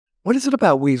what is it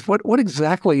about weeds? What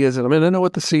exactly is it? I mean, I know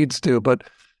what the seeds do, but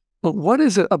what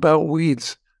is it about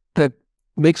weeds that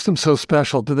makes them so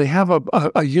special? Do they have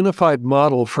a unified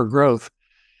model for growth?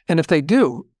 And if they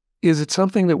do, is it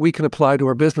something that we can apply to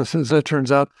our businesses? And it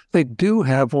turns out they do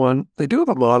have one. They do have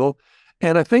a model.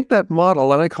 And I think that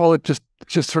model, and I call it just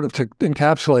sort of to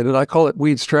encapsulate it, I call it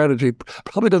weed strategy.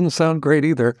 Probably doesn't sound great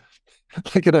either.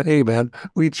 Like, hey man,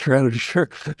 weed strategy, sure.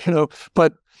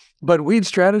 But weed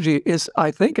strategy is,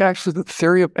 I think, actually the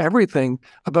theory of everything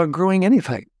about growing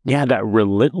anything. Yeah, that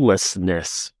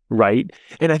relentlessness, right?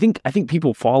 And I think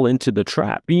people fall into the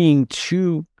trap being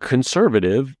too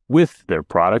conservative with their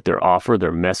product, their offer,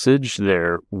 their message,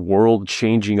 their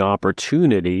world-changing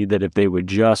opportunity, that if they would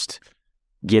just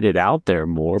get it out there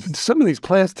more. Some of these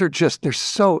plants, they're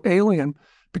so alien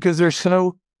because they're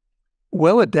so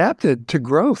well adapted to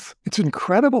growth. It's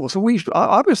incredible. So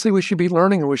obviously we should be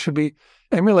learning, and we should be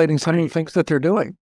emulating some of the things that they're doing.